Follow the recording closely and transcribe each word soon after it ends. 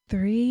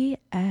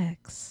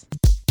3X.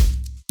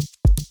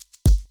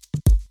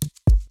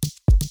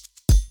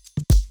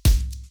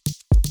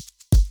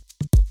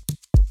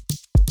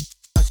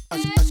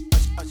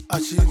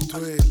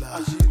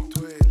 Ashintwela.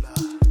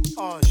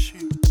 Oh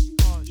shit.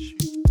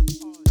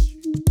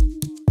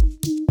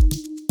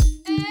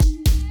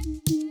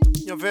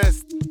 Your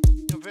vest.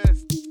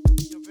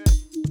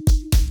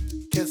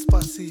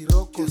 Kespasi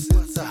roko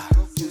setsa.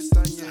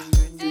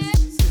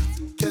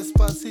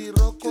 Kespasi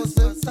roko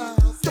setsa.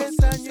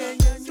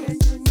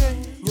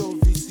 Yo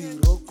visi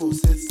roko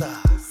setsa.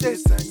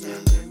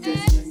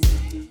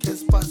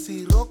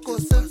 Kespasi roko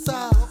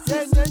setsa.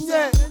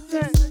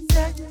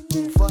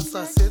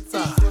 Mufasa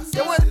setsa.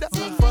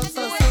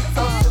 Mufasa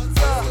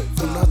setsa.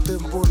 Muna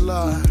tempola.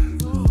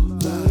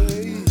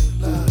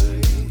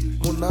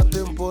 Muna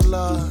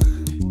tempola.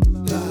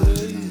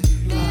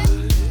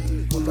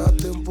 Muna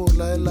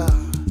tempola ela.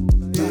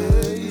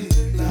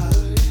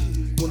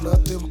 Muna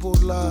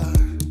tempola.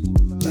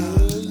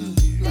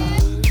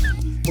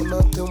 Muna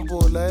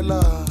tempola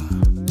ela.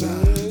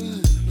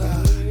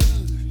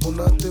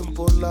 Muna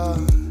tempola.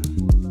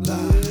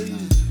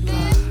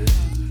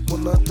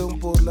 Muna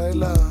tempola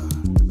ela.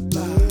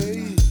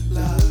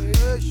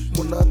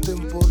 Muna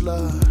tempola.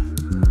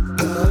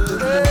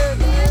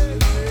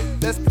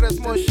 Let's press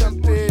more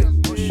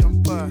champagne. More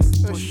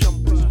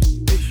champagne.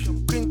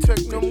 Queen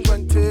track no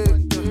mugante.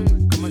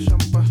 Come on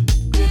champagne.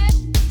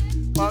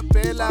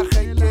 Papela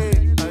kheke.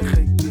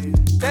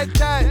 That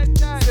time.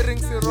 Siring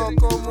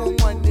siroko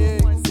mungwane.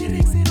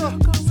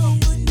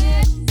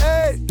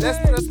 Hey, let's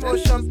press more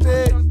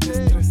champagne.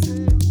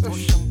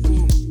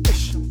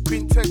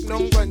 Queen track no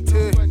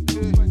mugante.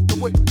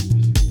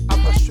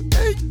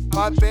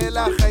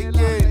 Papela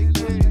kheke.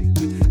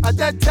 At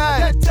that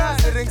time,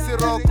 siring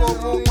siroko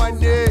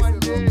mungwane.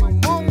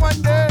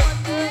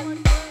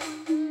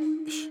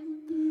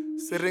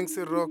 Siring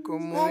siroko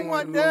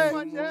mungwane.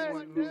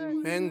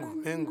 Mengu.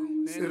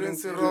 Siring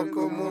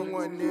siroko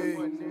mungwane.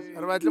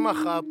 Arbatli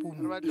makhapu.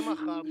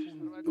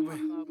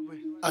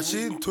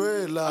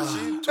 Ashintwela.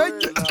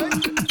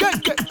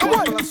 Come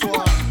on.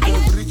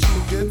 Every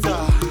chugeta.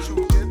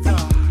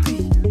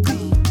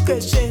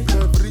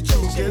 Every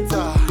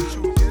chugeta.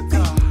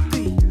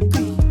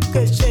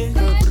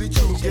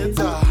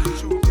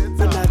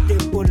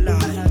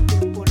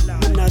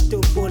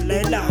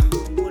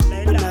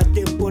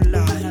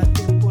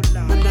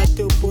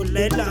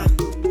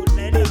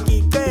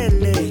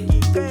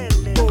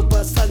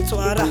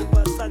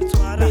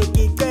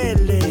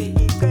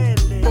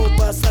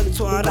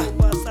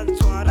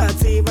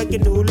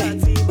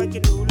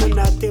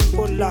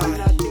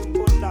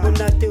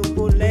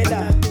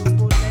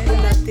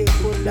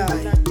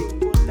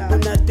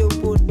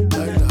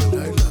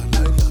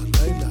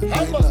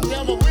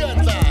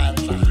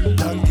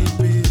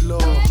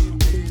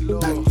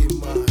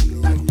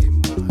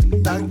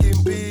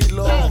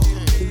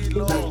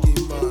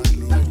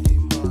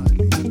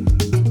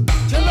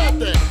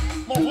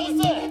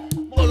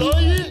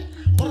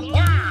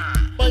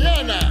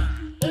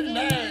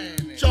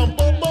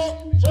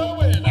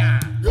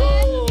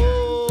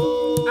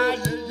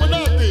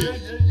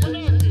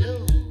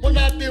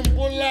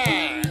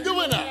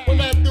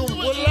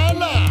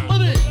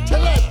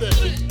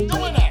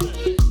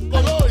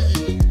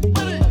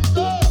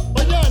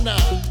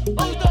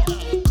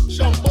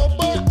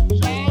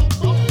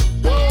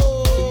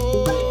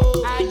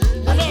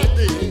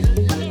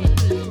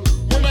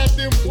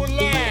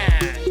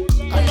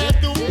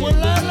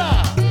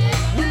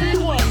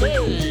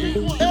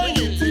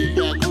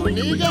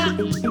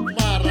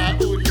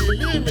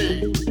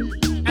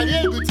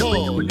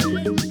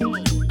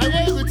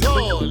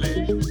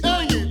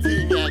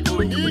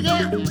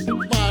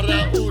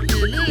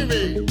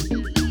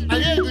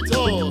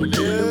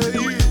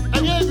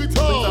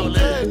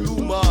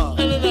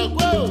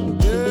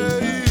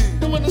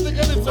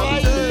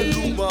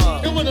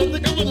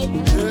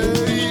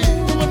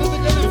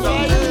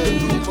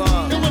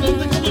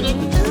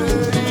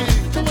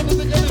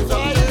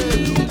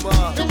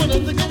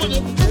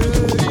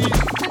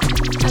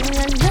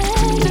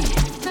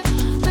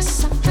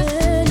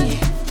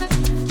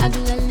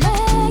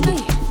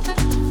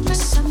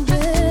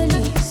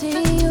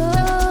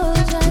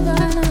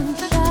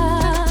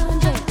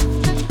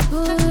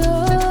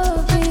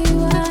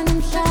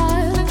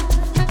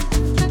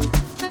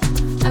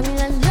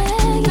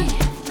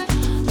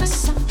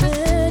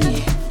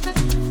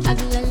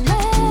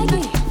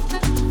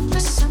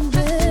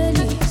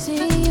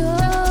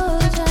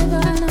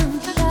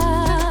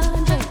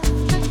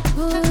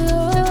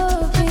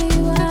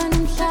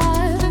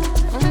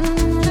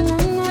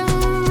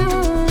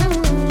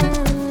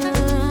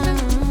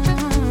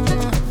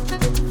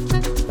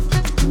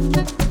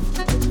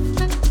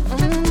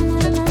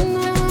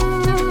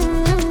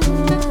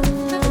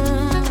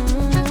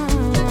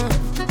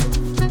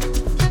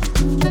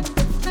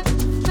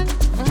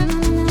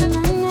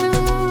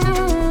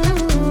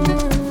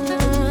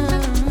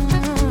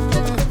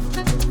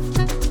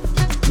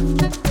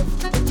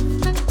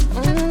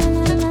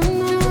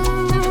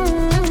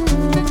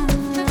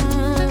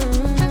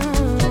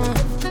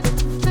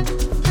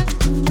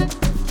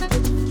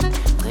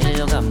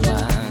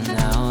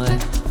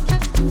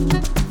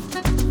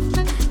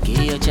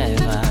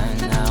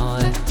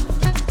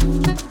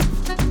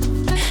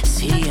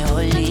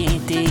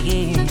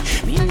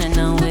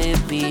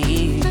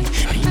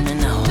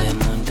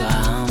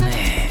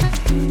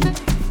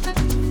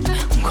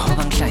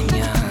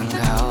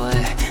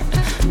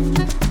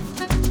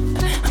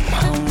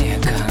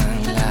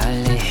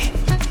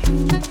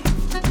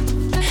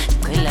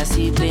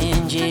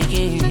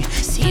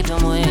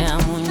 Keep moya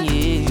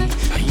munye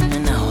ina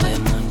nawe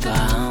muntu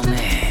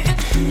ame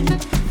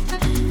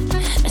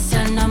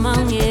sana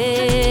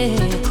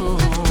maungeko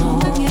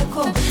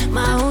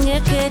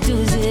maungeke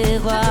tuze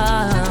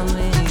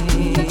kwame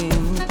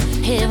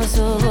hebo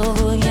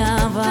soko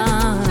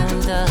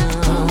nyabanda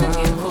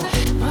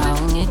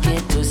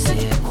maungeke tuze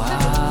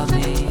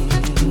kwame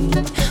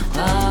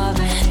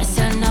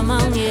sana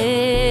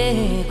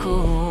maungeko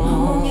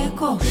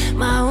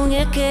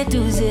maungeke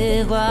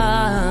tuze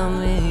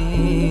kwame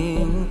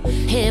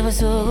hebo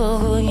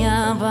soko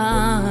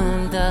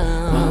nyabanda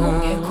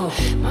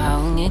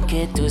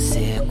maungeke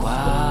tuze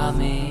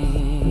kwame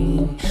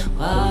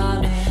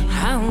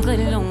I'm good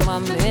along my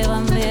baby,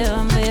 I'm good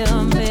along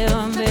my baby,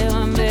 I'm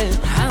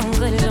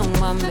good along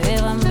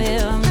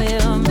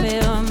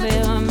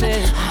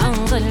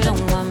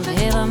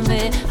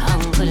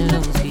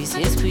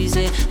squeeze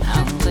it,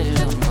 I'm good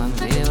along my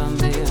baby, I'm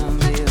good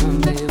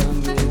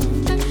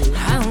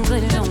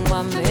along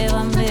my baby,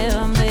 I'm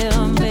good along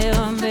my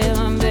baby,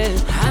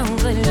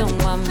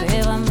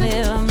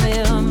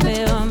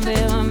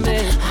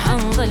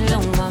 I'm good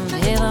along my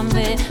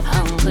baby,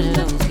 I'm good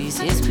along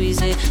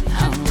squeeze it,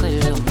 I'm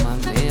good along my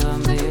baby,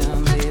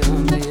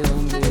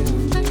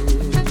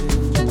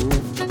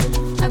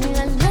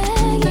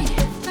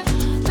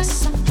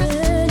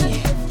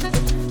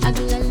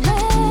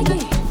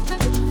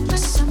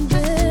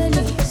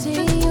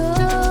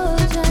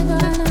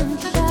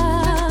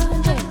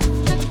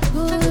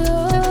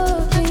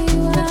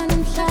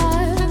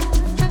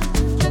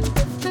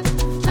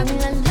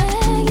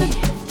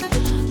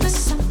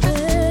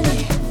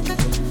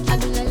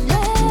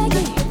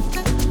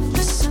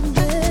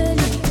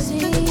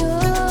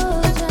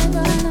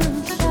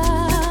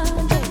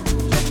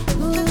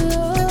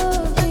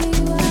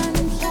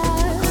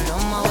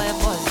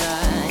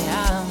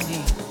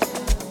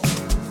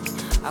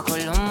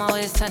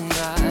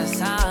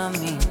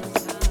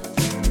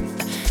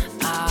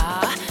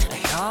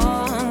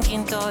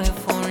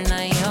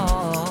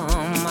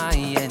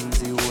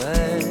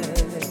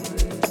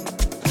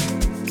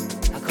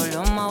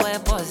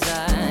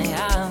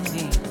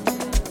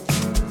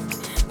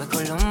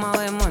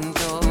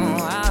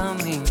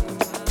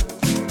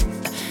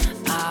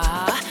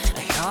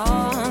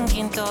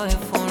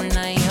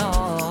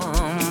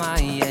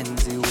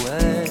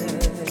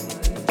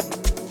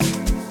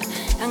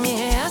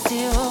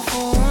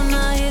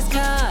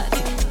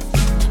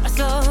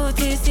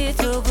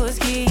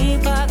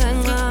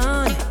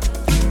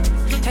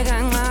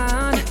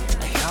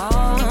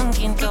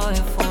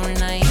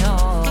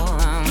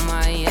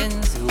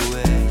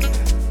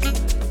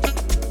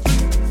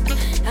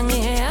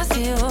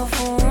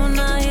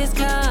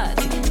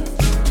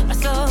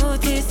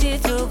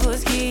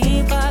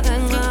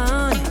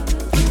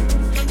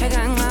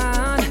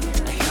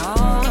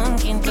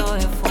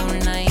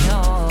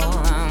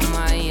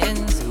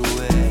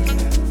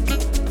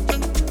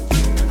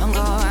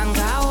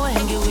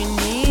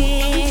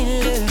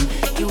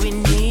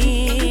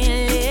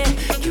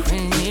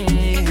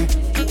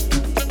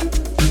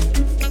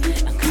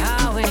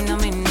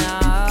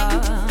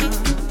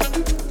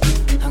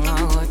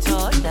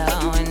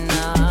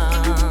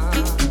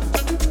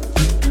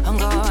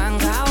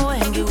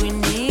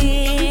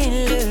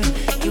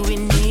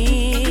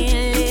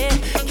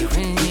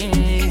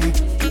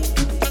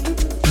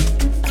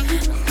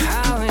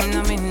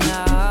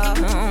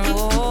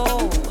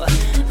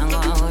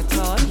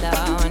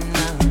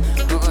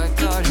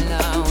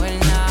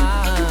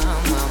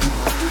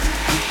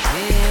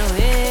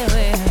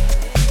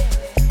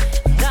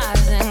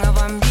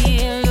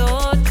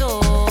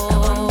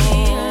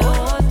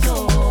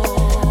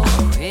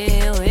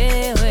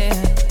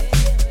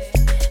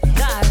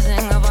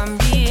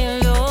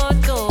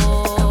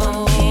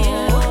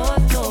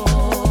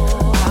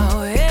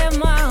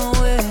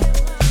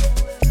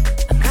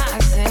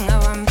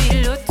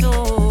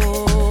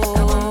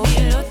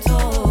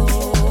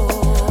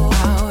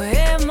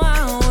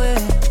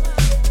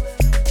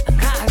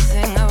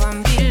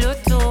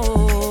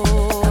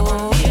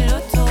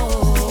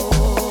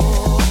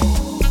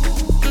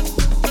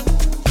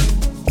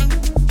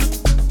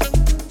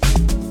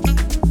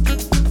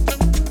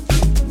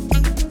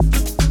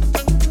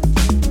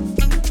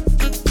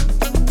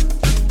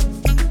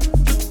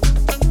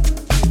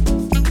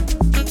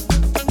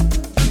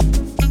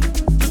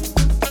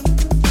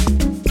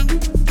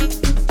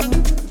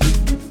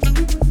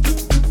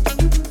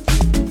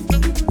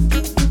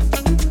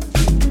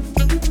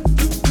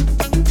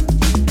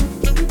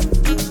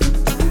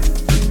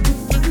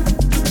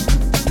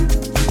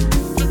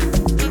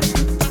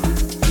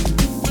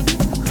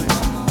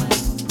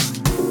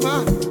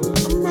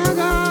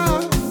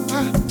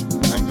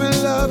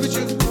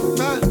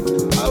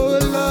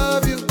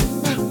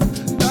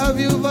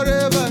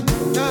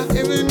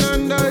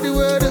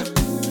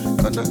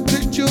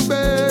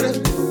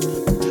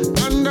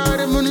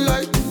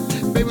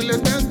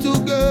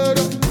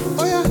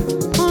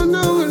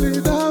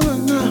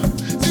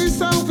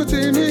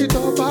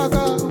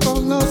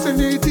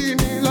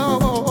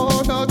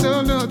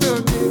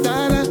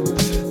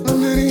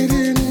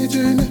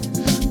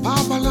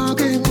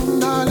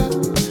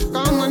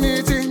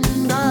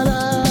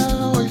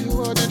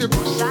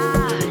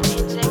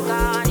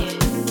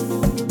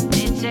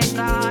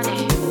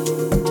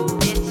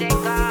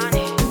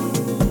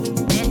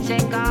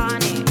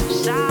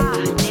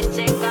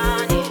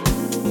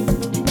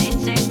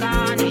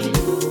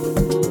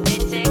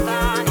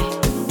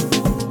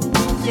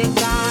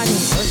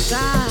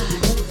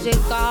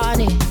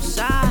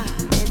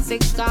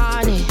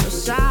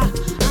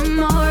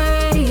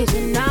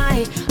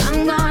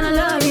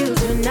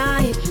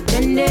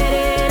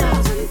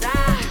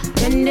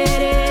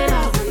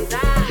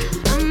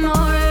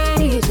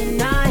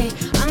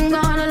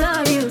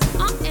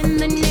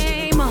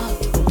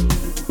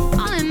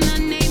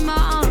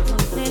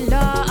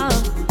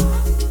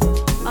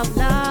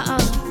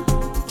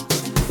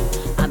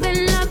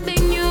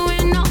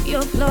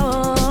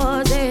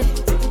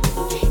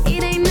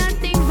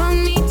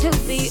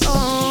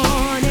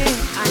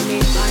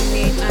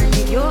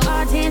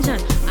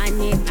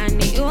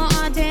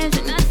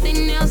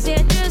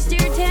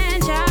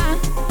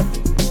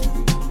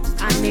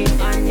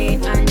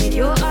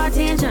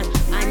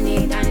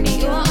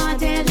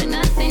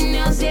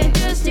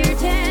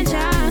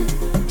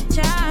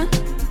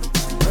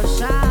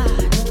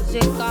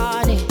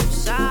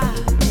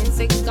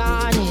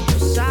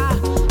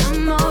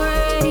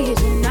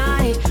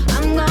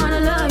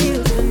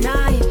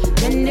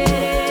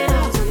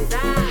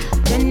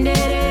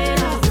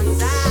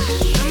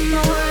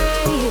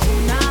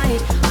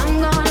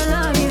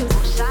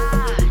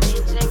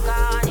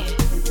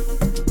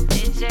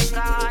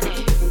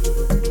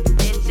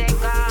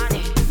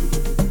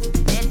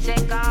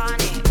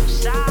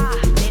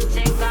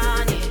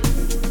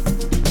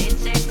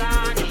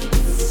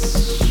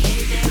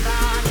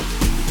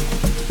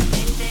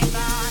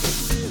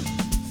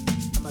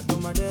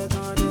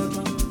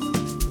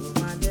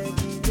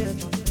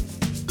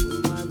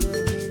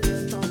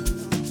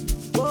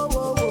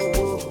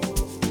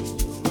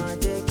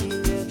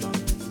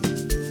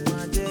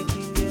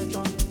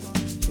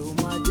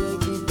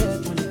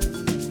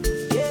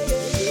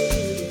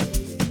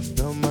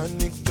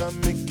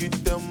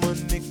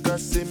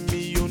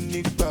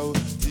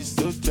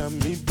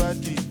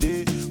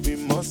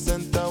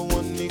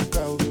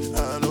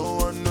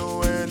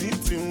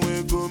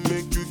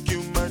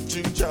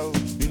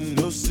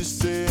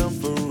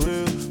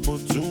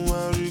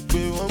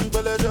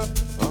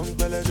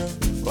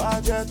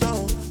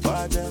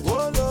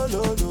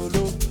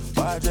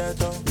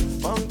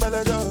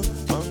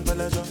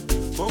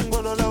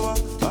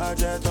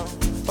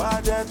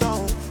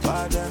 Padeton,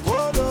 padet,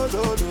 oh lo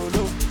lo lo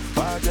lo,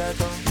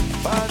 padeton,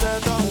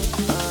 padeton,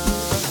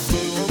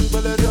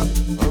 umbeledo,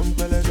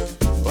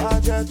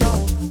 padeton,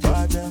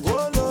 padet,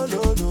 oh lo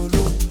lo lo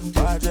lo,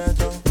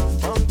 padeton,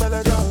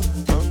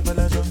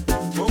 umbeledo,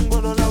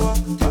 mungololawa,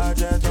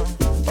 padeton,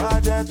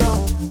 padeton,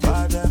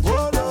 padet,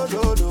 oh lo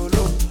lo lo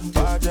lo,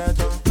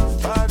 padeton,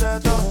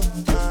 padeton.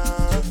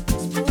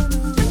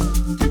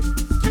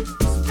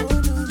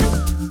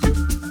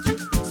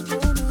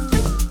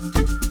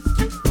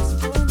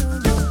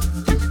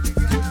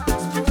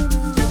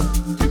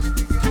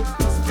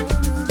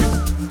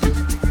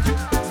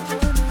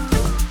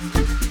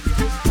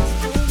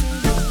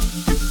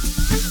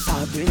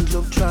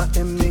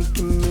 And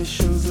making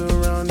missions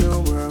around the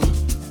world.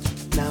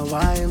 Now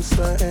I am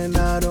certain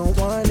I don't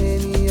want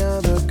any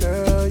other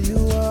girl.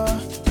 You are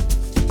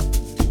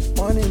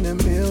one in a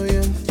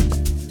million.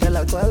 De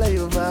la cual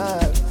you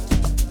vibe.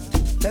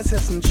 Let's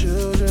have some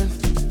children.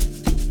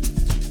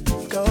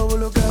 Go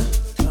Luca,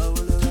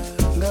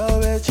 go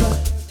Rachel.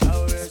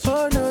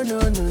 Oh no no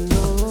no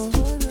no.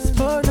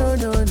 Oh no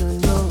no no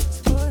no.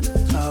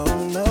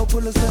 Oh no,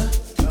 pull us up.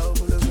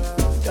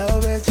 Go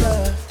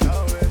Rachel.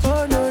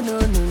 Oh no no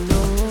no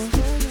no.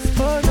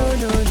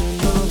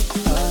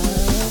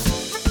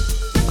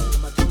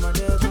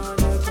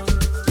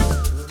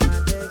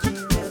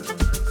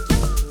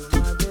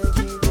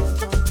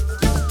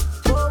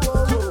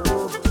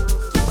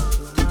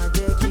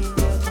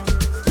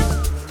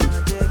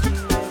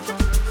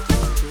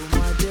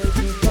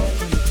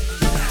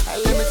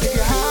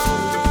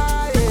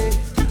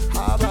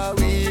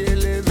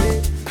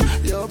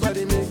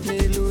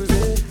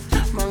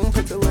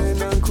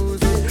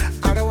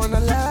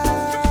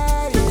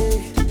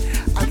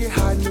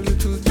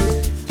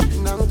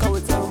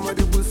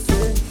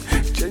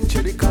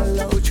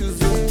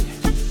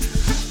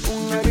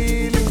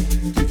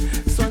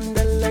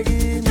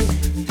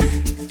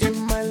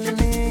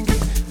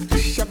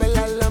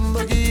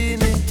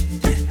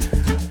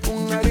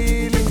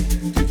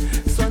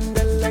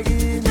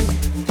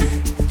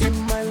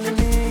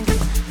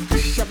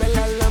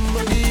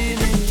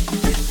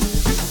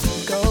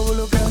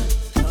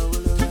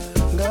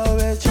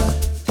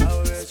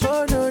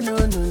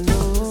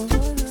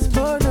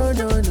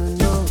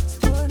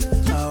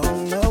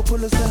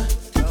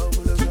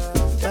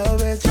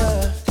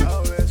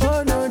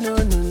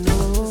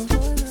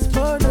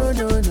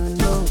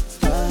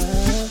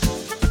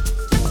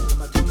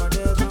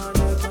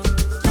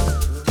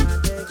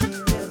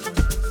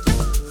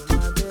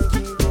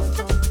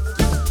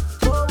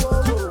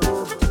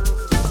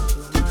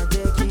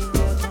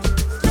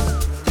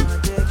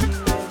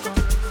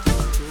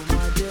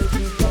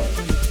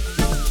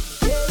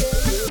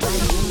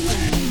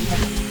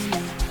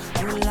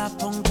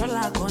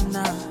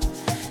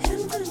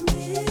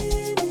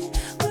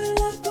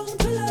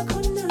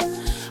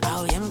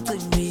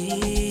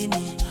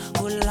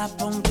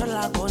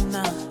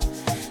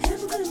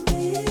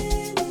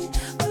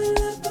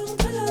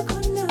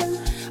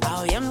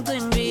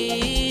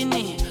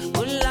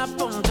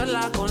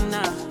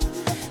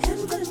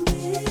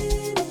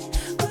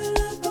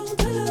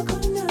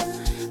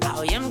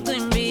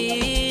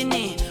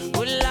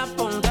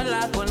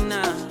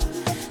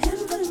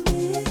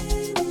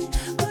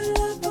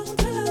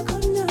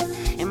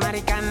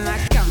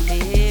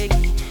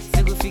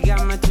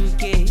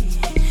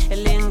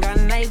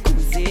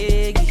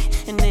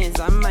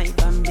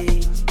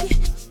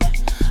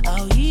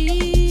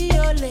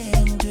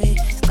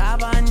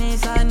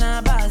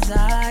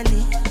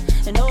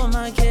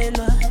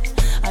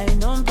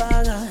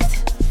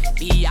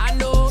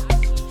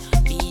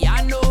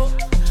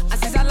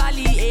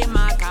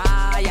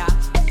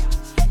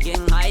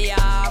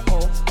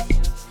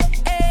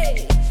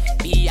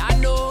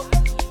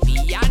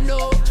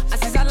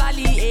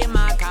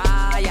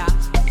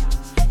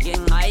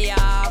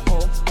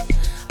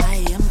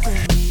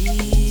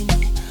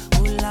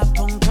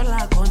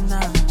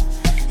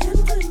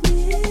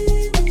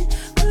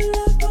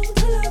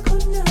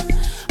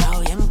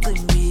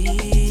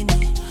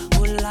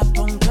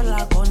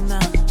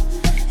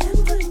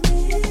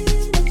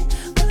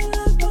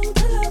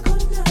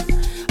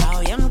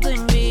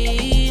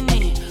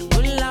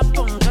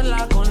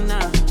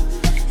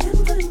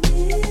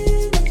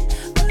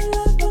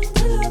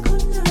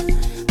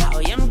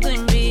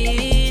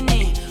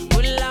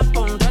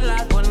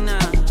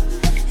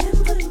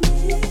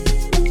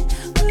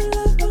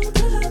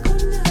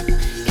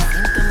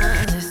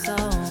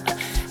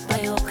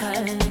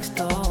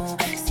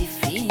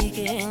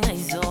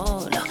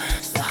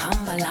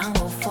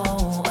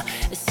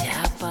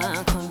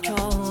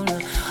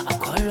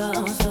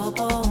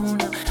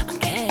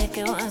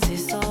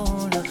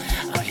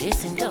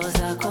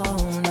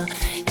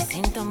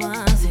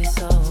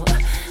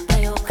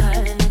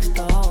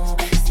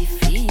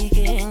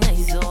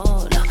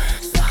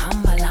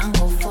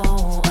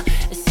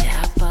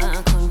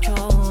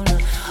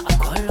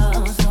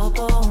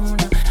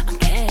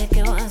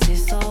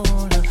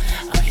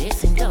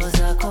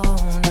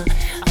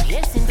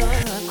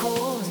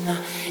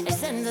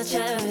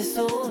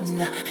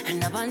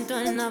 nabantu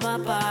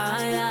nabapha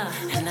fire,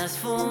 and that's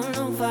full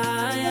of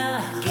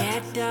fire.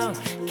 Get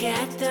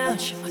down,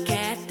 shima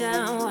get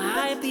down.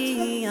 I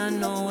be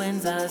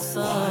anowenza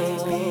so.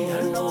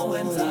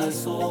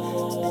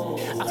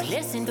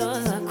 Akulezinto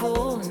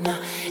zakhona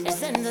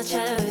esenza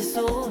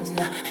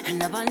chavisona,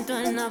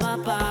 nabantwana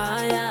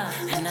babaya,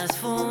 and that's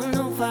full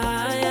of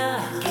fire.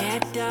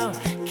 Get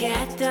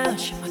down,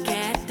 shima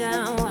get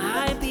down.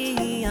 I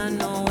be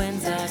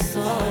anowenza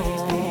so.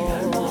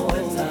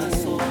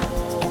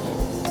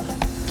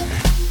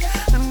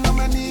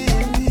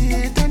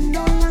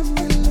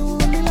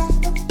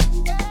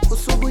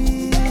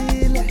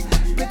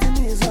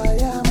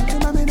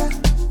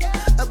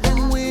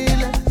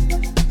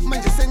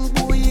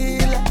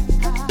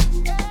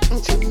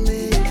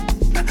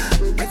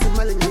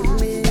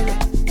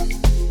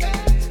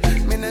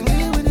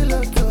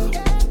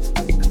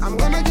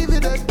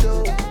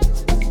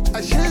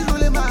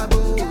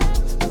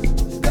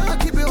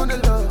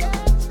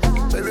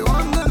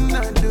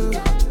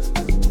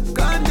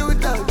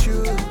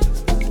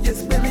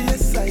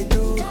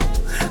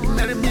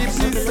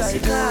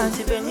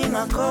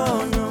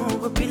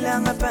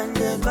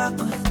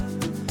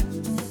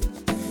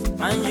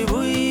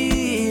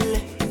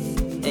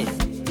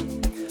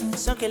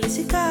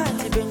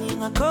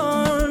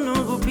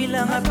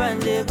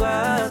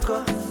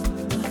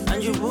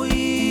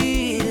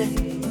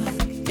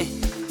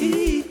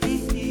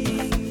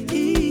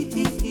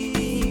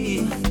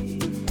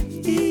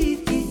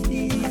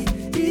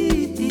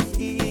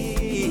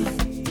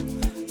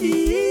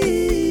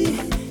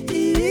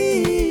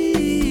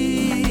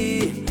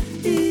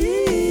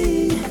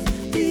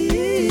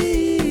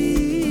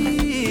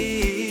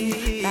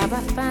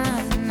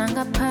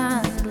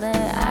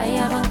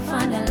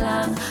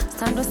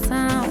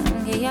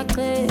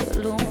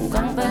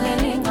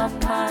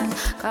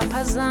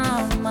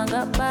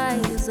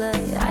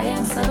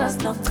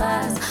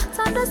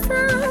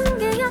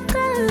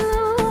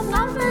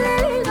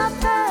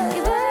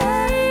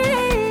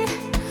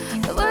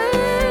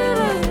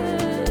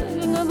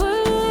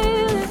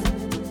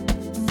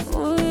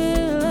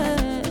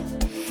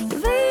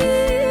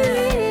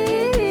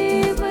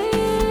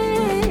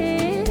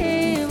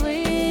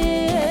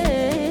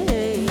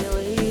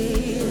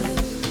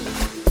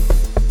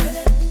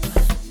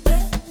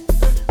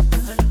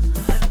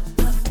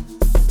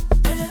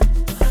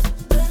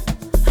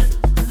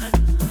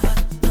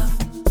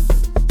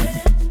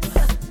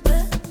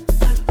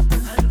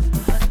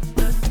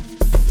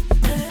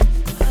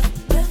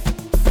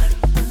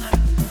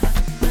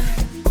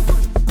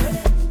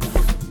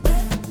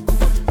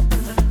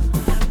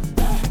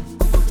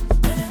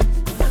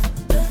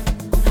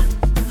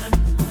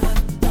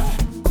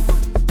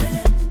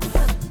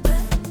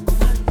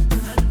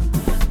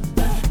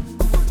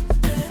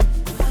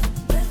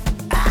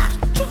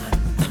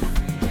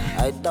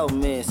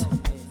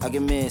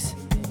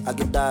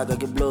 I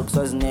get bloke,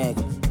 so it's neck.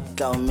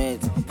 Clown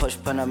mate, push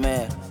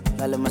Panamera.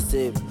 Nale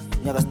massive,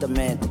 nyaga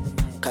stammet.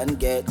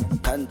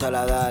 Can't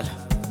talagal.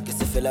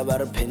 Kisi fila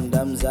bar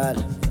pindam zal.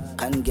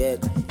 Can't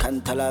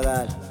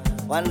talagal.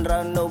 One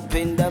round no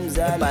pindam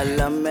zal.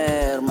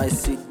 Balamer, my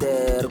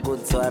sweeter,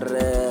 good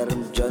soirer.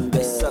 John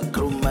Bear,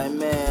 sacru my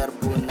mare.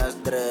 Punas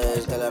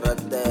dress,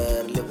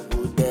 galarater,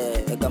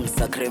 lipude. Ekam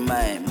sacre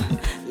mime.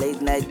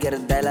 Late night get a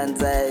dial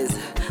eyes.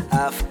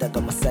 After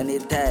come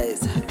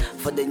sanitize.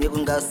 For the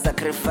new girl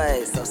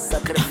sacrifice, I'll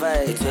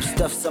sacrifice. It's your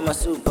stuff, some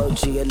soup out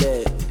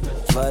chile.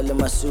 File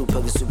my soup,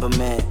 like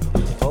Superman.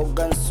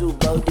 Hogan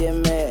soup out there,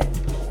 man.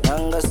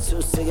 Nanga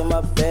soup, sing my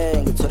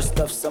bang. It's your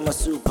stuff, some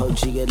soup out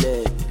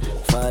chile.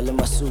 File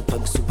my soup,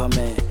 like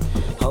Superman.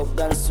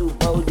 Hogan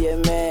soup out there,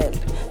 man.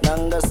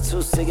 Nanga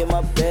soup, sing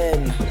my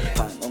bang.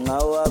 Pan on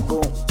our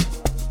go.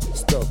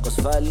 Stock, cause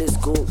file is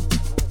good.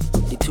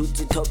 The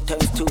 2 top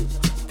times 2.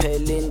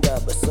 Pelinda,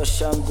 but so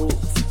shangu.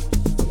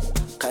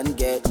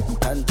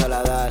 Can't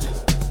talagal.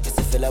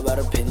 Kisi fila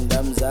bar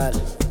pindam zal.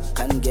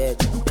 Can't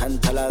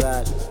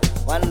talagal.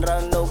 One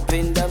round no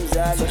pindam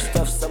zal. So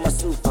stuff sama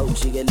soup out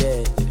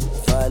chigele.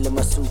 Fale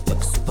ma soup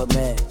like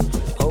Superman.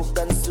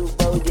 Hogan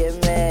soup out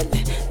yemel.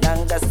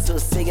 Nanga su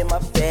sige ma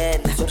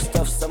pen. So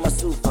stuff sama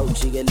soup out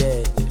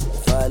chigele.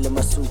 Fale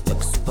ma soup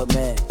like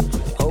Superman.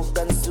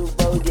 Hogan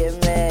soup out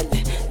yemel.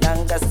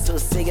 Nanga su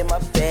sige ma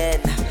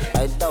pen.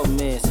 I don't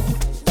miss.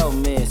 I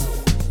don't miss.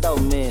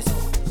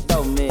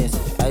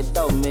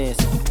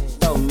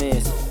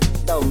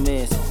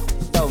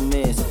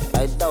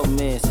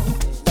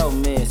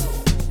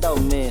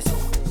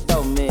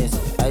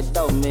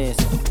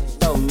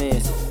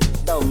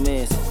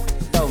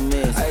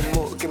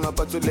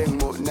 Patuleng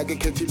mo,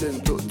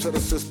 nagikhetileng to, tsara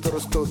sister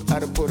stot,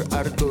 arpor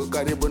arto,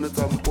 karibon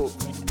tampo,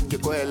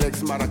 kiko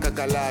Alex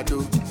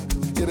marakakalado,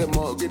 kire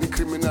mo, kire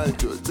criminal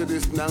jo,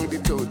 tsiris nang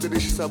dito,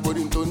 tsiris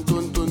saborin ton,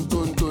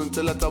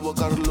 tsela tabo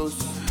Carlos,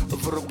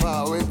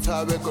 Frupa, went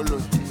tabe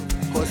kolon,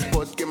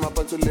 hotspot, ke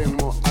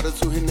mapatuleng mo,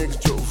 arasuhi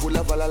next jo,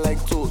 fula vala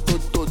like to,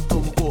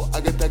 tumpo,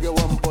 agetage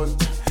 1 pont,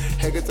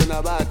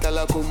 hegetana bata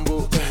la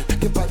kumbo,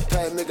 ke part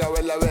time mega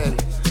well,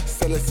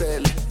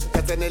 sele,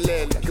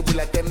 katanelele, ke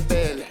bula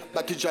tempele,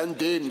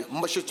 kijandini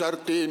moshe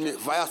jardini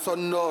via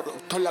sonoro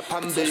thola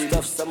phambili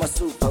stuff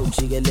samasupa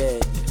ujikelele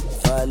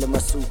vale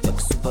masupa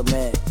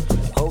kusuperman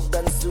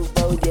Hogan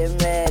super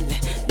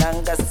ujemele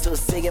nanga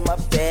susike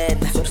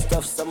mabhena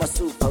stuff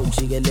samasupa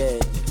ujikelele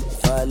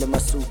vale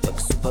masupa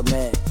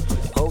kusuperman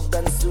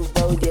Hogan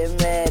super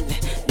ujemele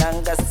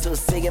nanga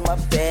susike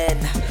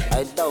mabhena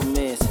I don't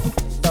miss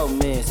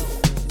don't miss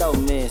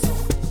don't miss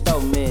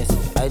don't miss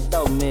I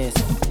don't miss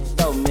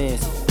don't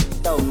miss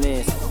don't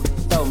miss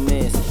don't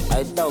miss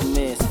I don't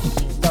miss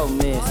don't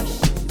miss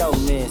don't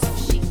miss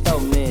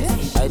don't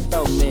miss I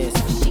don't miss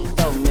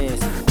don't miss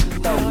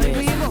don't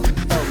miss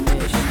don't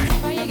miss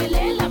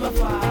Vayekelela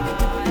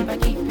abafana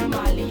bakhipha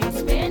imali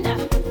yokuspenda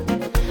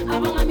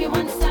abangami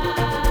one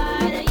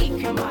side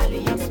ayikho imali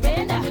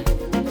yokuspenda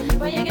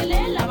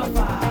Vayekelela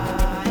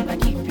abafana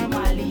bakhipha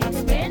imali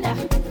yokuspenda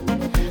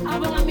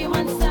abangami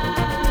one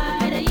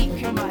side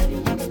ayikho imali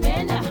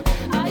yokuspenda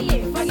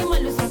aye fake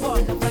imali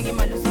uzobona fake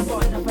imali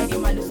uzobona fake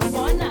imali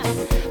uzobona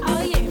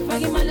aye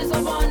fake imali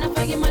uzobona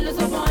fake imali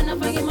uzobona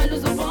fake imali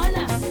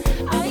uzobona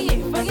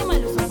aye fake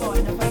imali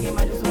uzobona fake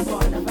imali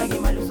uzobona fake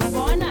imali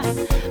uzobona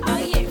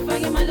aye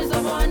fake imali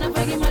uzobona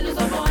fake imali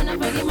uzobona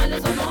fake imali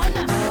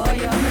uzobona oh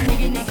yeah my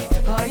nigga nigga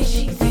oh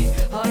cheesy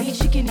oh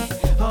chicken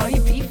oh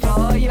beef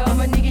oh yeah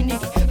my nigga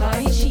nigga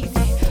oh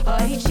cheesy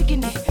oh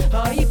chicken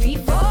oh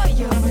beef oh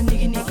yeah my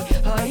nigga nigga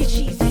oh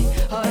cheesy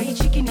oh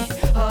chicken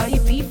oh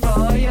beef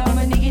oh yeah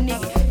my nigga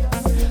nigga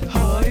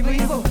oh baby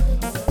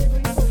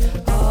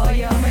oh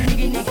yeah my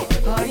nigga nigga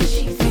oh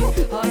cheesy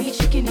oh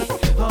chicken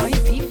oh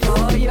beef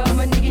oh yeah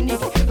my nigga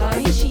nigga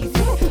oh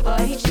cheesy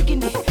oh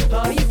chicken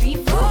oh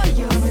beef oh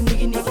yeah my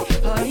nigga nigga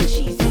oh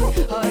cheesy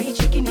oh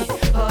chicken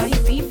oh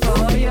beef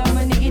oh yeah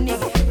my nigga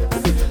nigga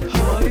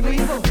oh baby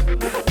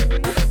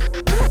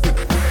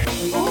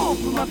oh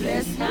put my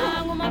bless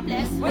now my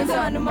bless when's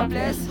on my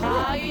bless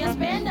how you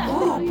spend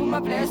oh put my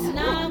bless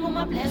now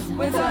my bless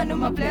when's on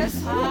my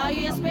bless how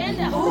you spend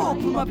oh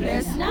put my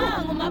bless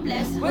now my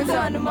bless when's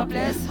on my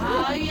bless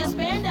how you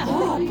spend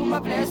oh put my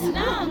bless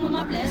now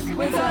my bless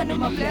when's on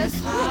my bless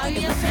how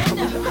you spend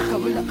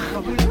kabula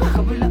kabula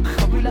kabula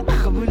kabula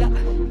kabula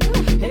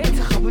hey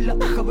kabula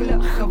kabula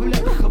kabula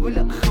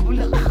kabula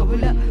kabula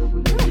kabula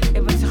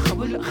ebata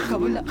kabula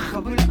kabula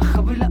kabula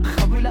kabula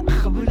kabula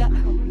kabula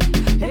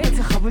hey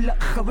kabula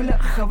kabula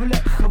kabula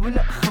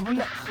kabula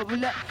kabula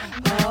kabula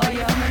oh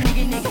yeah my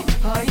nigga nigga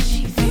oh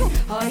cheesy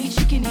oh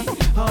chicken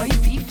oh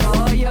beef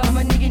oh yeah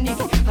my nigga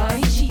nigga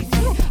oh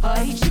cheesy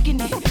oh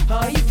chicken oh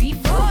beef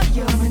oh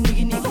yeah my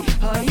nigga nigga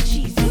oh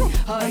cheesy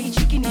oh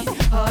chicken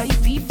oh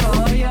beef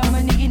oh yeah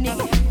my nigga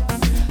nigga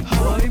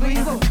oh baby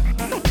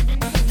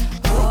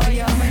oh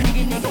yeah my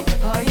nigga nigga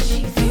oh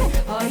cheesy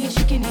oh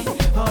chicken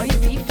oh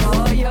beef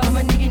oh yeah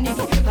my nigga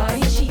nigga oh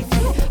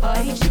cheesy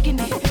oh chicken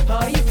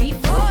oh beef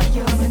oh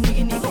yeah my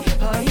nigga nigga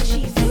oh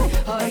cheesy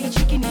oh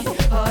chicken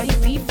oh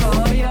beef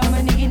oh yeah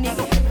my nigga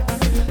nigga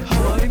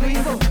oh baby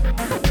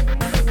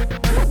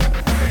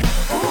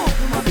oh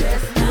put my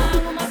bless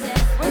now my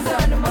bless when's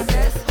on my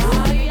bless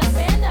how you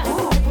spend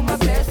oh put my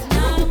bless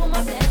now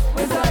my bless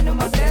when's on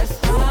my bless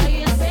how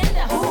you spend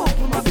oh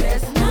put my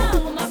bless now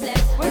my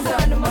bless when's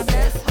on my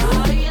bless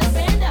how you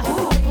spend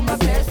oh put my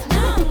bless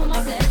now my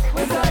bless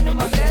when's on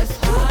my bless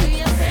how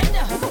you spend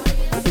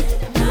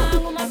now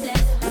my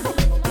bless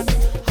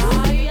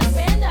how you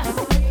spend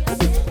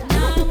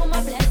now my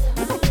bless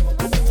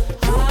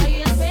how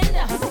you spend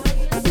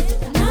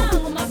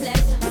now my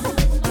bless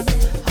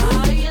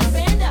how you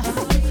spend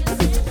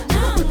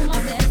now my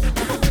bless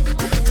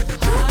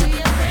how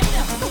you spend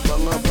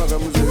bangaphaka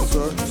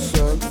mzeswa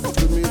son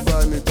kimi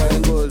bani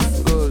tayingozi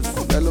ngozi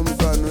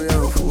nalomkani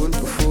uyangifuna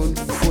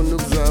ufuna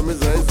ukuzama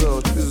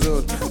izayizot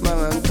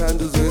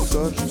mangangithanda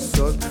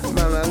uzoyisot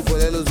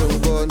mangangikholela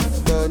uzongibona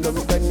bona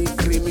mntani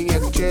creamy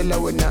ngiyakutshela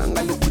wena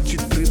ngalikuthi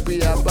drip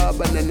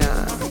yababa nana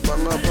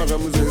bangaphaka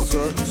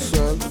mzeswa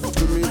son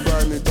kimi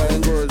bani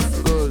tayingozi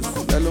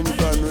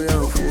nalomkani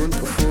uyangifuna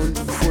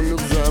ufuna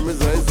ukuzama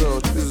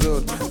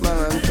izayizot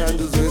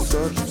mangangithanda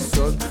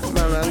uzoyisot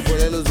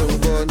mangangikholela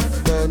uzongibona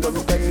bona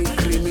mntani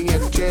creamy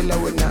ngiyakutshela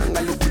wena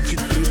ngalikuthi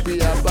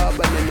drip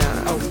yababa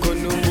nana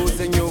awukhona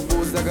umbuzo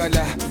engiyobuza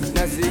kala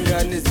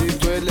nazingane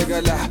zigcwele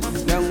kala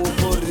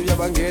nanguphori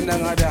yabangena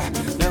ngada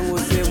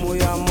nangusemu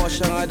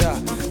uyamosha ngada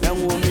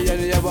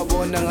nangumiyane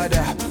yababona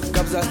ngada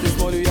kabza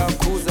small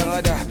uyakhuza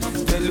ngada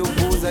cela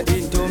ukubuza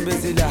intombi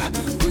ezila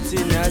kuthi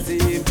nazi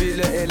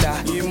impilo ela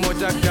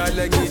imoto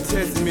akudala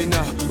ngiyitest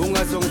mina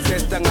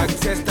ungazongitesta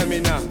ngakutesta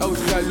mina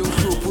awuhlala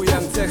umhlupho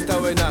uyangitesta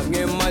wena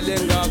ngemali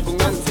engakho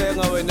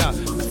ngangithenga wena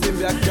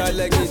simbi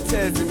akudala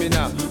ngiyitest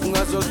mina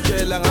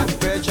ungazokutshela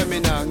ngakubheja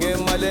mina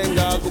ngemali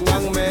engakho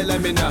ngangimela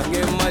mina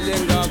ngemali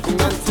engakho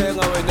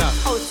ngangithenga wena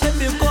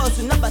awuthemba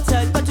inkosi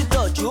unabathela bathi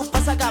loju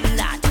upasa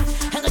kamnandi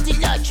engathi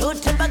loju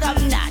uthemba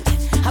kamnandi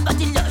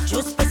abathi loju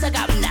usipesa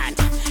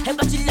kamnandi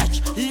engathi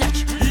loju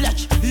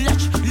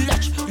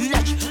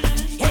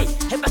hey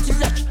engathi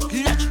loju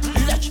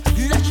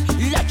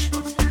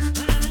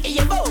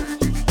yebo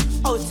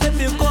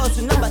awuthemba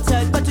inkosi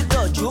unabathela bathi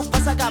loju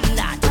upasa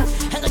kamnandi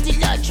engathi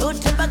loju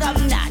uthemba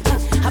kamnandi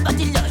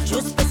abathi loju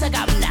usipesa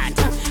kamnandi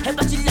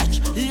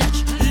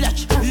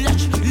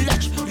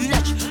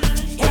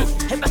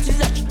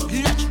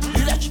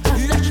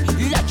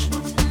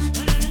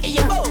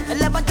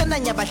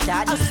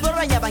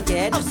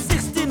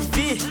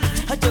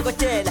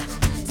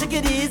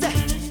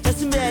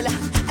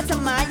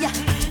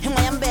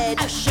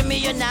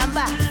your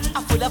number,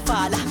 I full of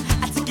fala,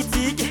 I take it,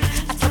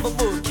 I tap a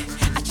book,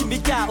 I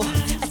chimicao,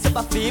 I tap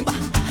a fimba,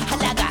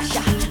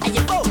 halagasha, and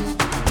you go.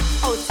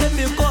 Oh, tell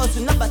me, go to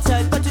number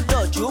 10, but you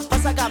don't you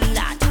pass a gam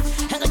nut.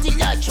 Hang on, you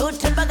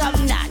tap a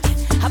gam nut.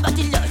 How about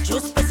you lodge, you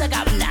pass a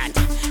gam nut.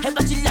 How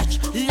about you lodge,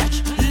 hey, how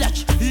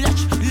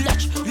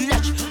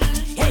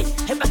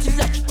about you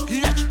lodge.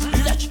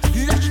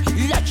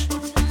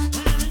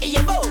 Hey,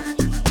 you go.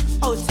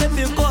 Oh, tell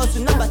me, go to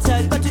number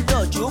 10, but you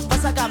don't you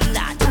pass a gam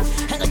nut.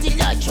 Hang on, you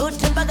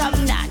tap a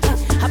gam nut.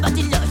 How about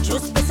you lodge, you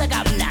pass a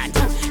gam nut.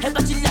 How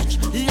about you lodge.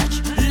 Hey,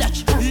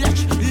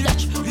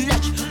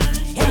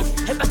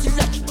 how about you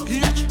lodge.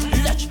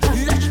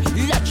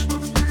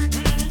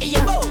 Hey,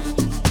 you go.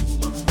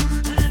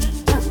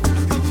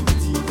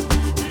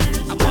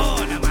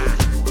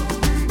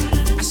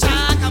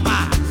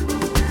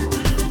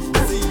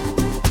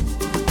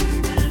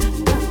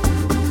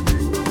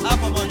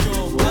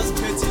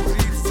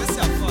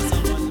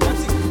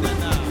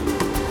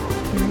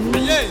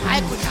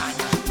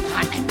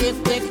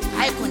 Big,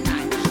 I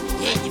kunana.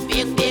 Hey,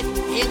 big,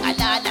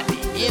 ingalala me,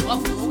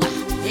 wafuga.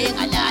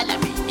 Ingalala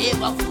me,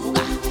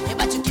 wafuga.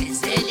 But you can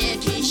say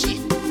kishi.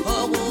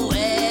 Oh,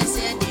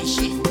 and this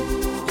shit.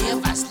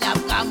 If I slap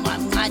come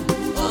on,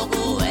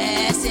 oh,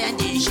 and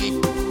this shit.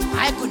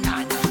 I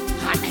kunana.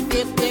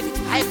 Big,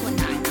 I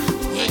kunana.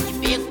 Hey,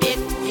 big,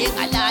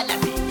 ingalala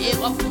me,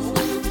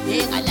 wafuga.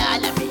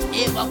 Ingalala me,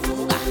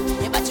 wafuga.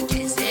 But you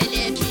can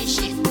say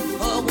kishi.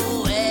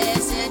 Oh,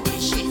 and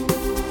this shit.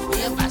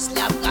 If I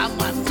slap come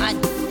on.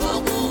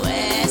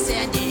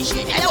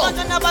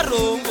 Elabadona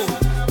barongo,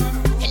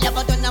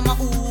 elabadona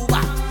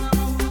mauba,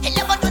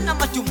 elabadona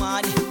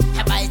matumani.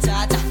 Hebai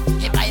tata,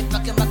 hebai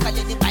pake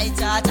makaleni bai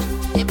tata,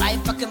 hebai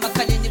pake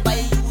makaleni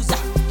bai uza,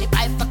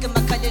 hebai pake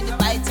makaleni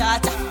bai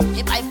tata,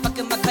 hebai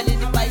pake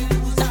makaleni bai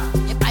uza,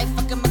 hebai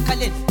pake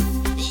makaleni.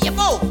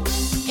 Yebo,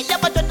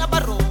 elabadona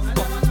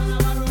barongo,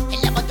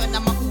 elabadona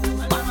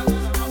mauba,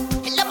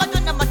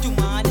 elabadona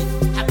matumani.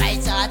 Hebai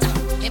tata,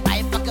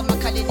 hebai pake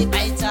makaleni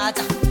bai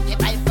tata,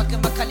 hebai pake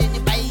makaleni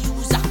bai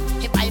uza.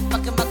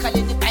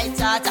 Makalini bai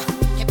tata,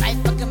 he bai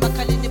pake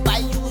makalini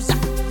bai uza.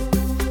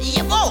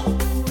 Yebo,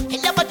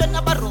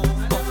 elabadona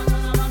barongo,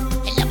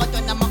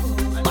 elabadona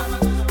mauba,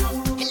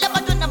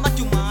 elabadona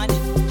matumani.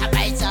 He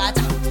bai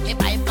tata, he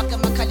bai pake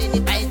makalini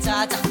bai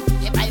tata,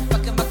 he bai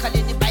pake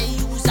makalini bai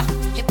uza.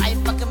 He bai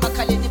pake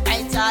makalini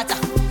bai tata,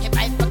 he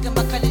bai pake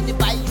makalini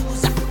bai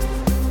uza.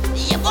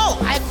 Yebo,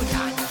 I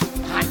kunana,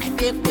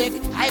 big,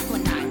 I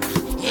kunana.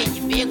 Hey,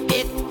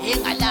 big,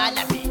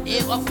 ingalala me,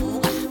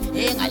 wafuga,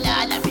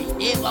 ingalala me,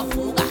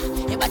 wafuga.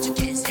 But you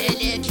can say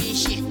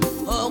kishi.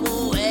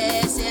 Oh,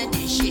 and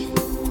this shit.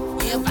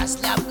 If I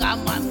slap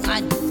come on,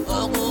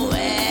 oh,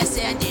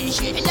 and this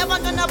shit.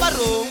 Elabadona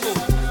barongo,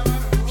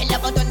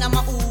 elabadona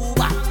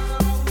mauba,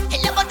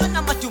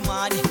 elabadona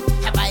matumani.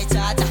 Hebai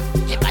tata,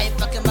 hebai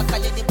pake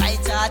makaleni bai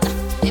tata,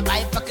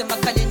 hebai pake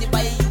makaleni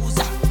bai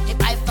uza,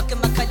 hebai pake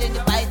makaleni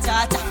bai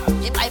tata,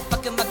 hebai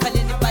pake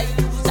makaleni bai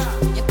uza,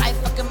 hebai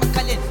pake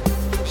makaleni.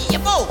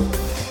 Yebo,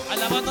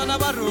 elabadona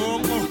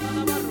barongo,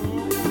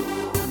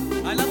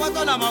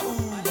 elabadona mauba,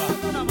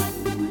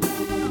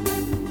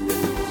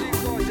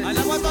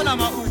 elabadona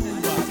mauba.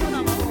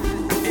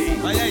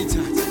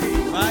 Bayayithatha,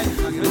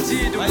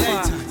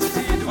 bayayithatha,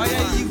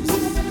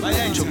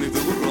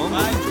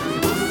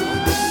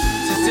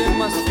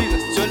 Masifika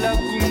sithola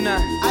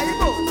kumnandi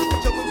Ayibo,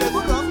 chomi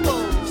bekurombo.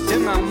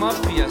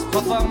 njengamapias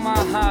papa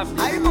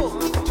amahapi Ayibo,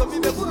 chomi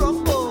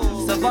bekurombo.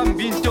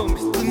 sabamba intombi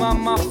sicima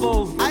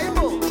amafoni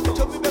Ayibo,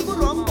 chomi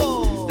bekurombo.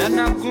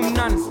 lana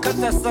kumnandi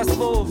sikhatha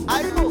sasibomvu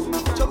Ayibo,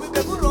 chomi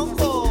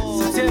bekurombo.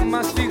 sithe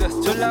masifika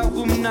sithola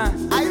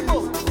kumnandi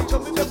Ayibo,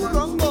 chomi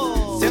bekurombo.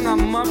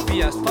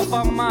 njengamapias papa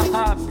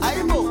amahapi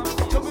Ayibo,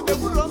 chomi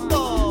bekurombo.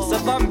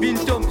 sabamba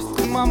intombi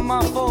sicima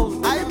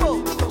amafoni Ayibo,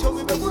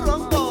 chomi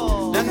bekurombo.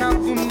 lana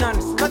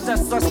kumnandi sikhatha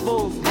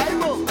sasibomvu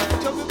Ayibo,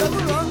 chomi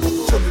bekurombo.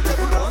 Chomi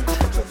bekurombo,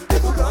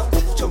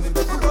 chomi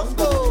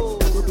bekurombo,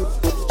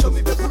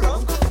 chomi bekurombo. Chomi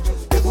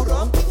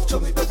bekurombo,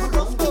 chomi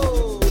bekurombo,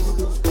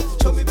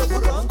 chomi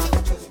bekurombo,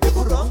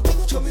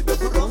 chomi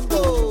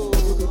bekurombo,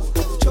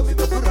 chomi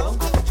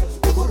bekurombo,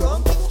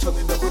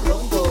 chomi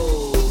bekurombo.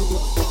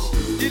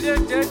 Dile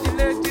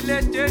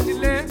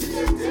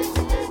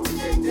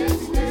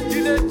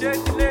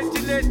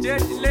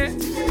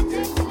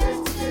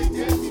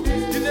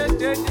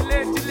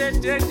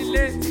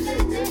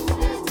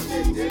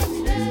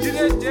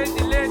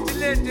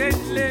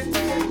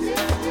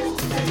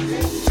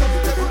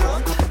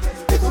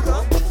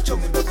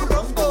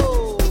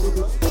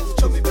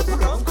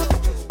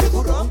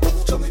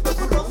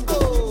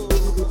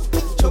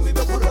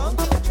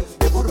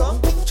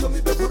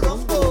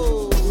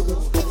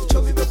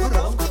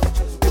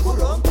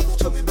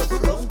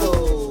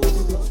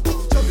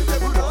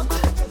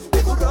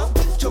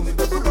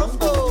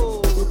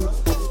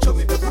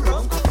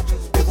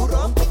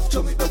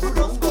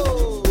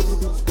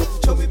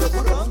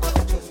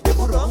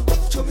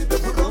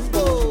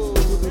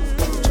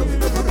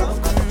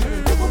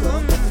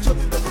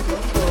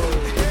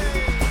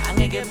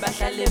Angeke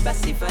bahlale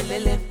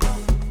basivalele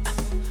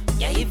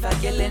yayiva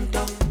ke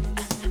lento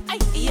ay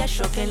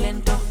iyashoke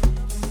lento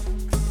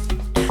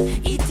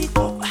ithi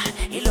pop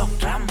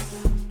i-lockdown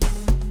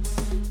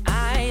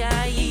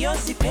ay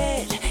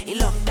iyosiphele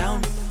i-lockdown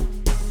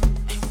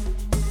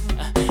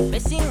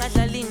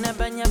besingadlali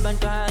nabanye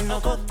abantwana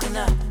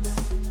okugcina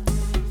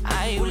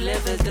ay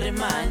u-level 3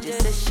 manje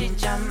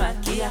seshintsha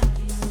amagiya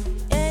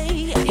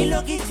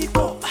ilokithi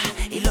pop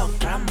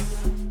i-lockdown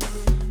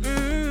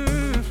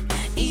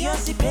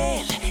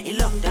iyosiphele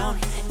i-lockdown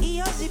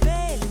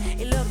iyosiphele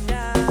i-lockdown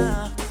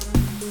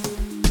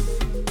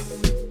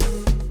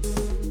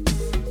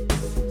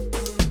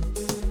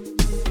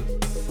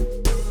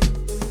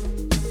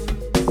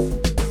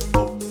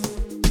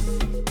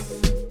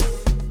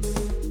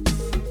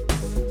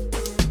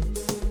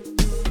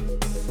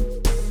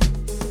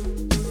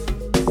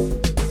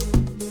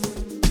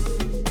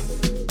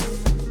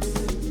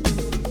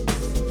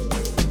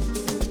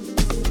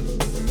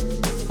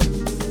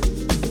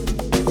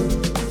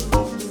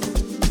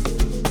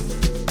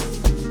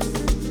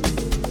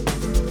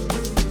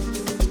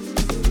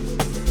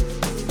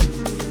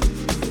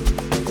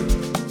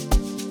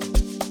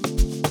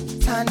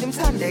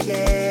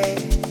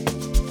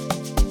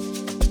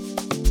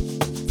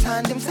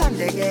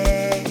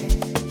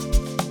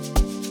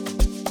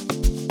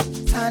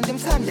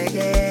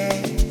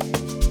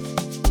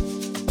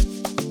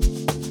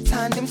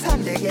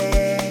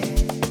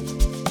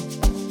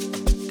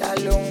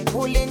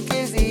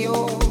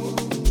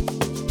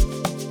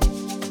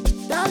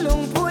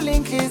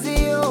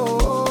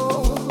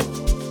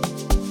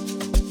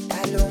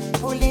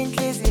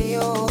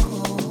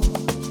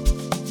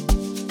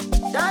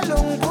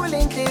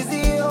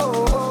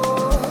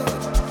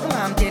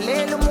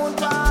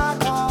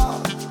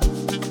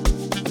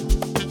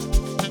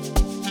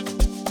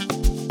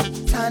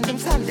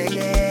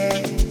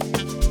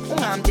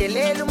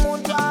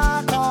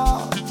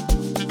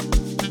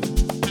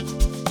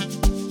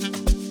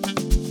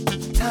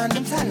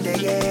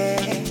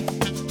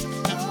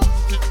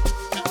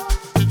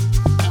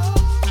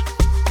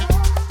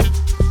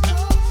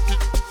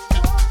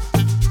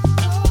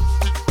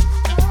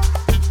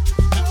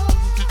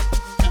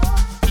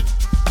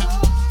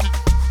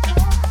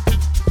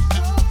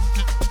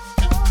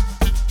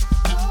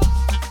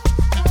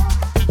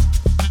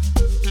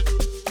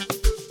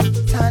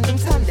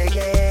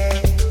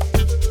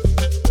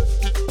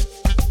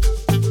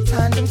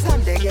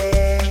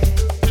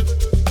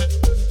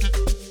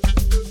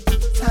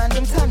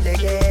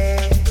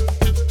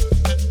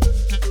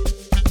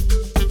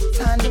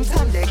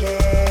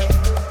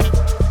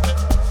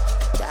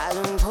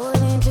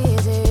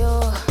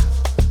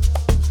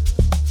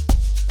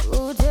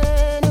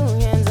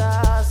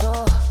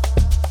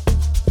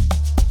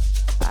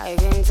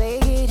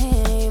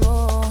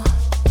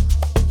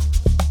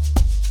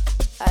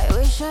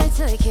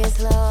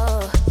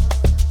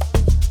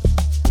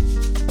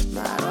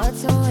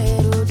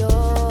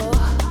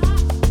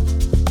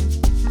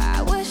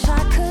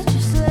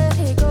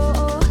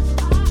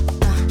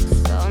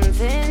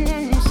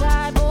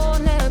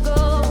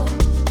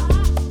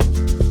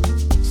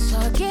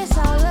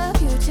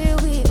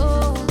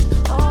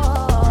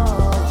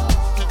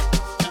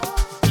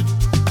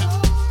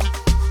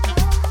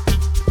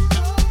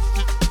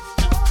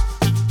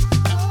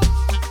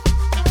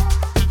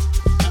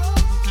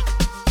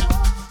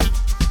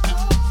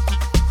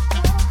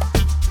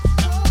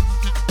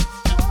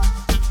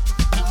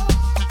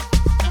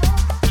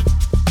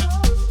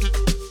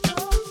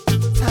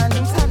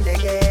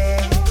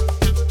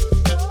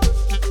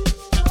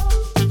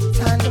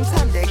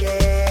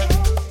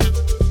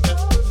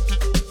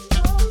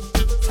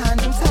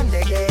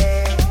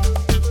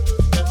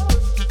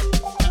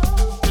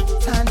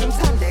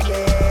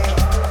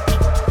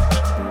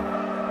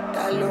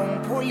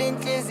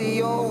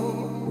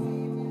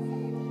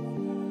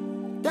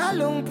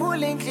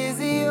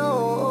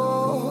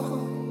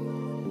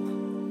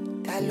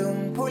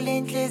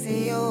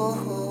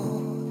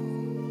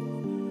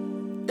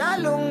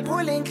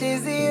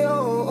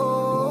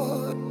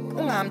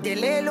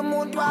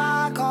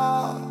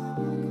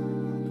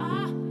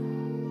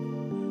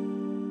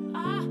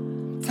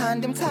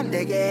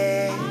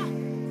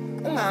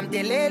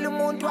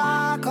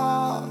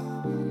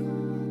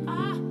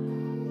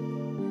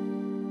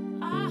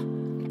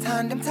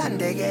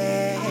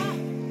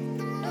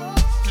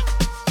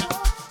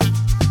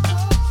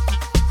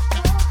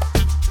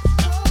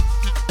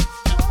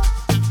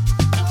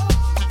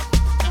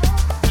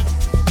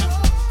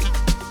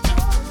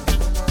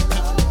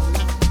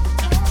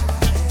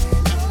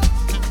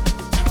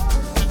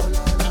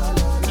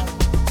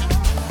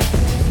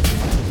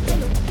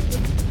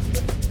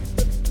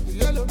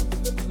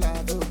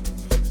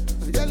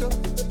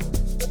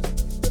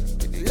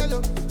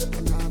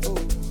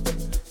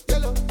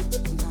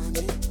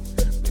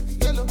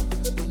Yellow,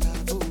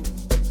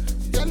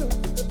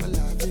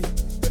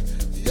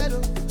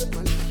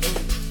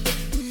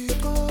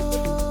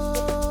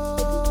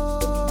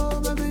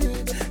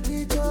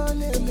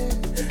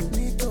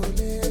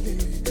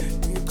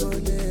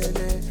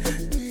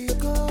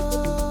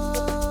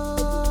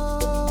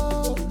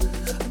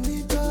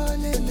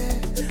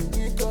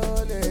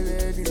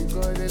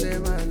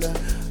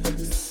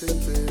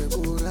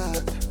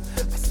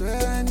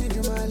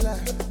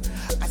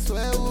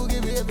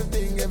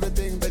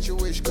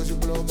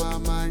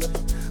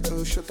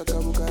 shut a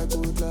kabuka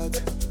good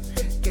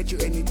lad. Get you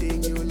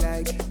anything you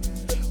like.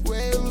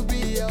 Where you'll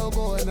be, I'll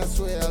go and I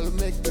swear I'll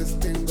make this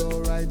thing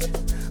go right.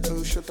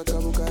 Oh, shut a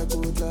kabuka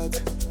good lad.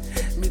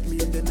 Meet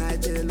me in the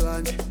night,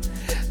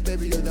 L1.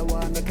 Baby, you're the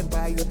one that can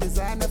buy you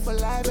designer for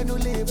life and you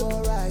live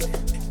alright.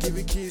 Give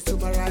you keys to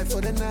my ride for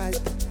the night.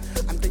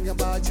 I'm thinking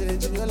about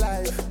changing your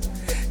life.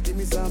 Give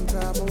me some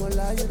time, I won't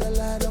lie, you're the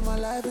light of my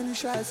life and you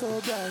shine so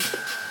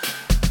bright.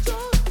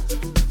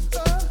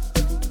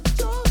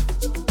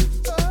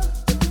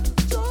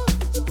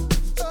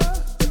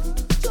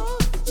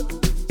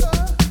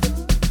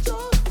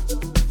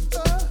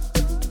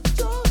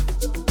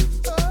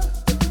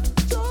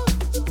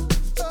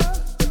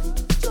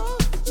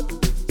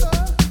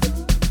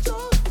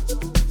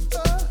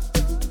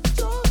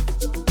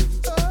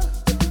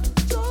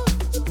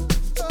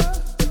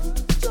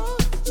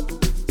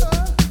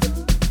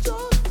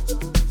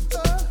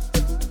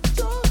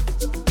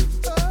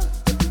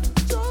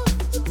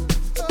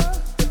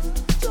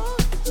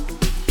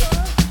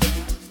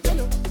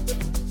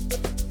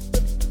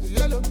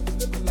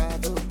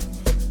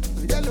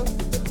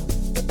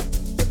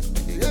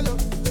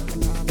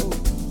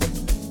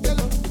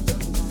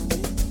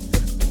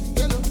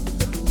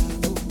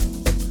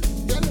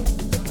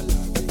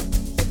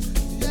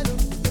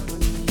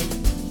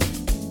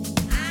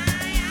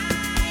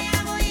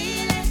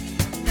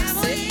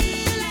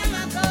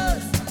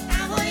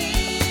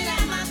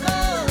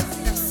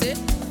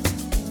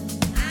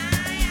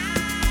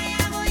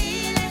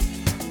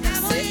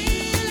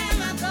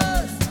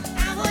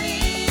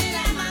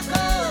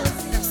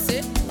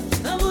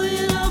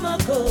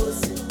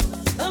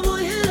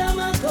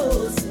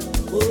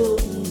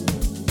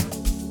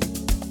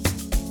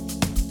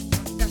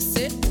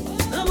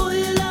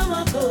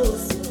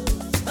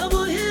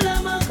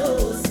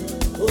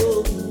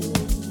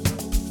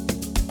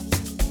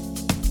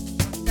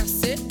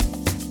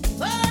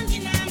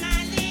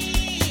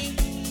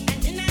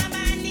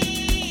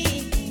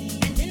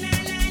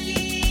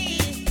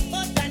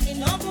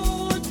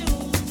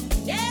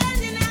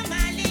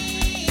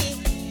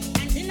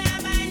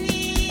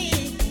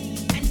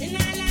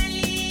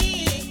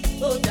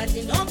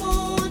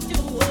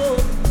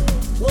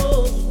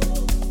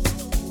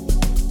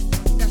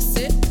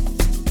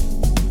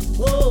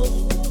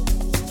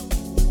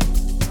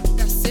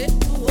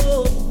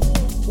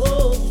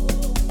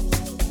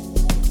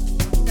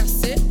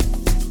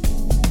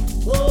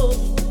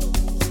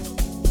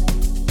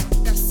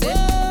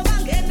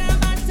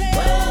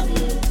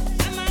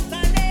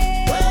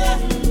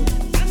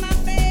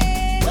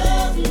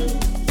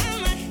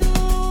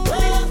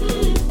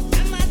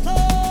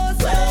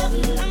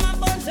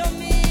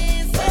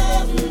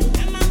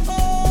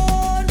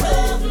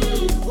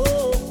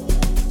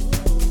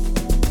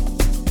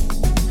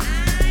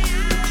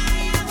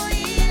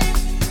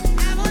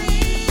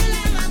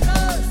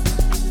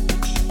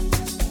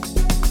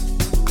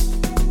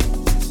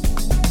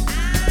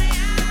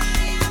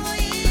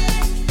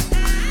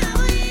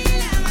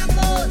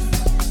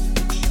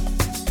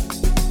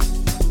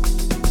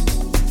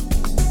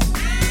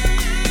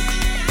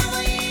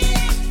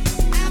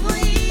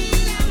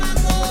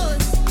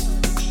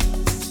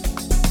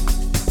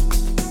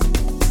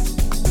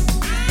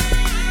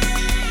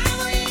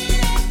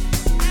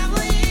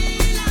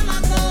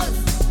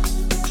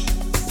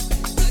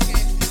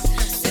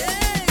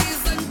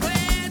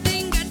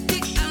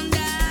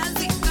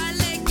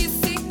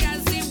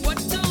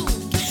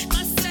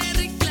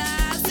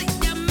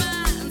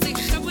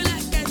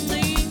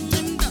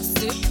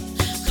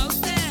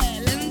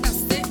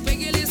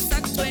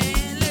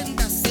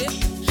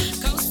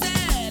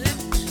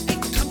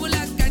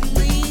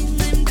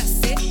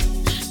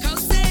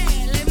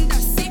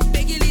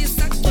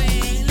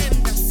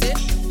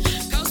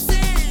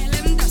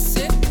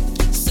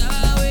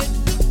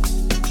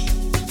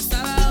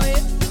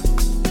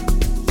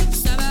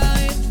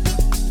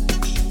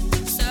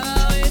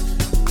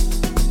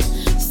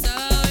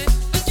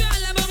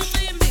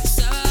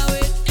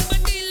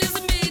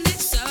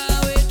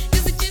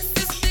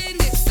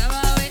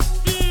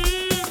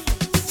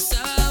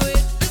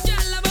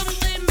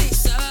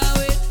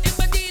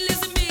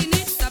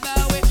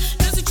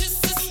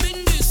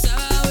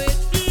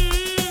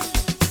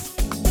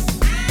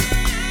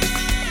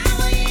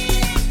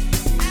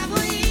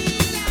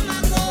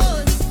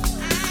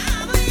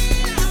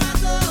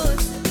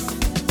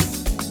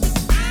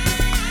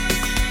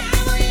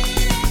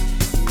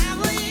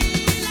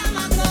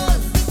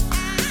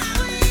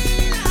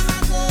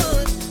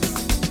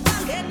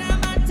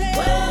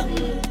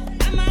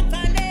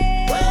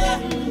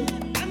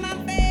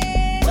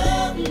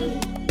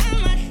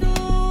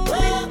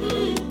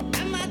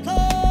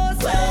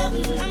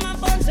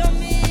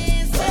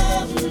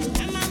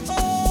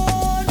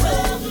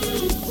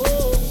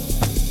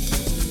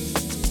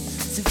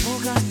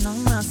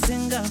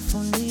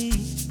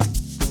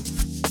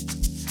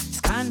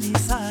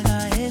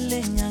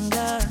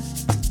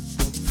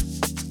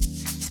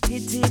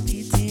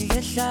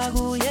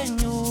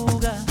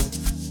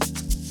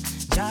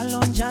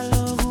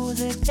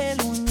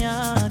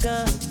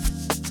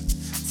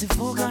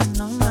 Fuga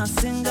noma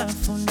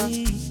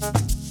singafuni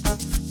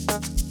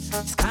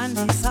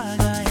Skandi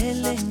saga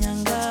hele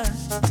nyanga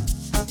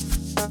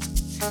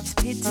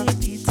Spiti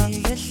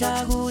piti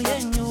yehla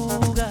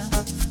kuyenyuka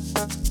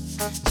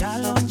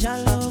Njalo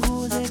njalo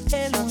kuze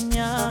phela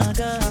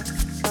unyaka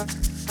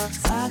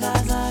Zaga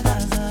zaga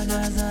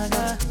zaga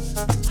zaga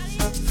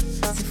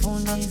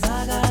Sifuni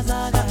zaga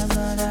zaga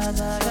zaga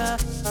zaga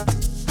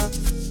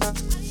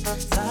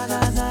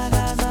Zaga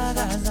zaga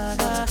zaga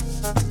zaga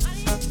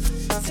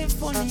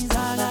Symphony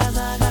zaga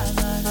zaga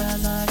zaga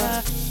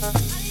zaga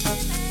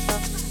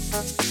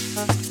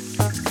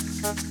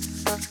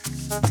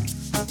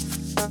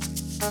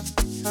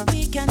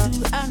We can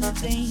do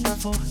anything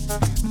for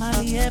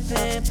Maria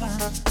Pepa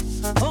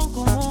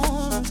Onko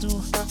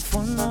muntu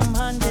Funo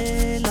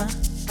Mandela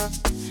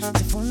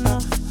Funo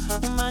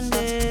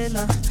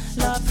Mandela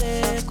La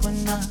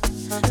Pekona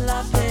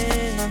La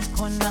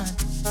Pekona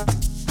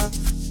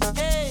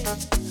Hey,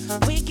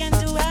 we can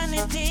do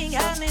anything,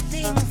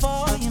 anything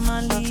for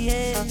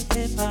Maria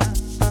Pepa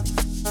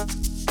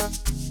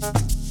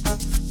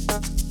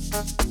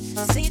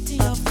City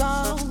of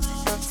gold,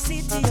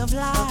 city of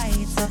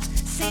light,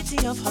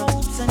 city of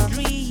hopes and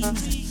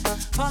dreams,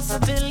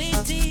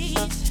 possibilities.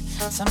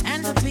 Some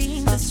end up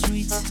in the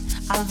streets,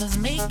 others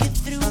make it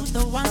through,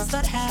 the ones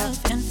that have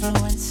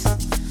influence.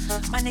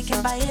 Money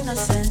can buy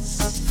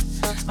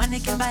innocence, money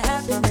can buy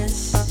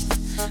happiness,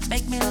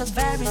 make me look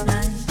very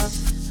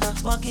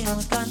nice, walking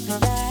with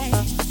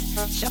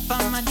confidence, shop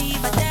on my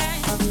diva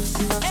dance.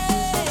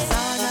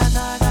 Hey.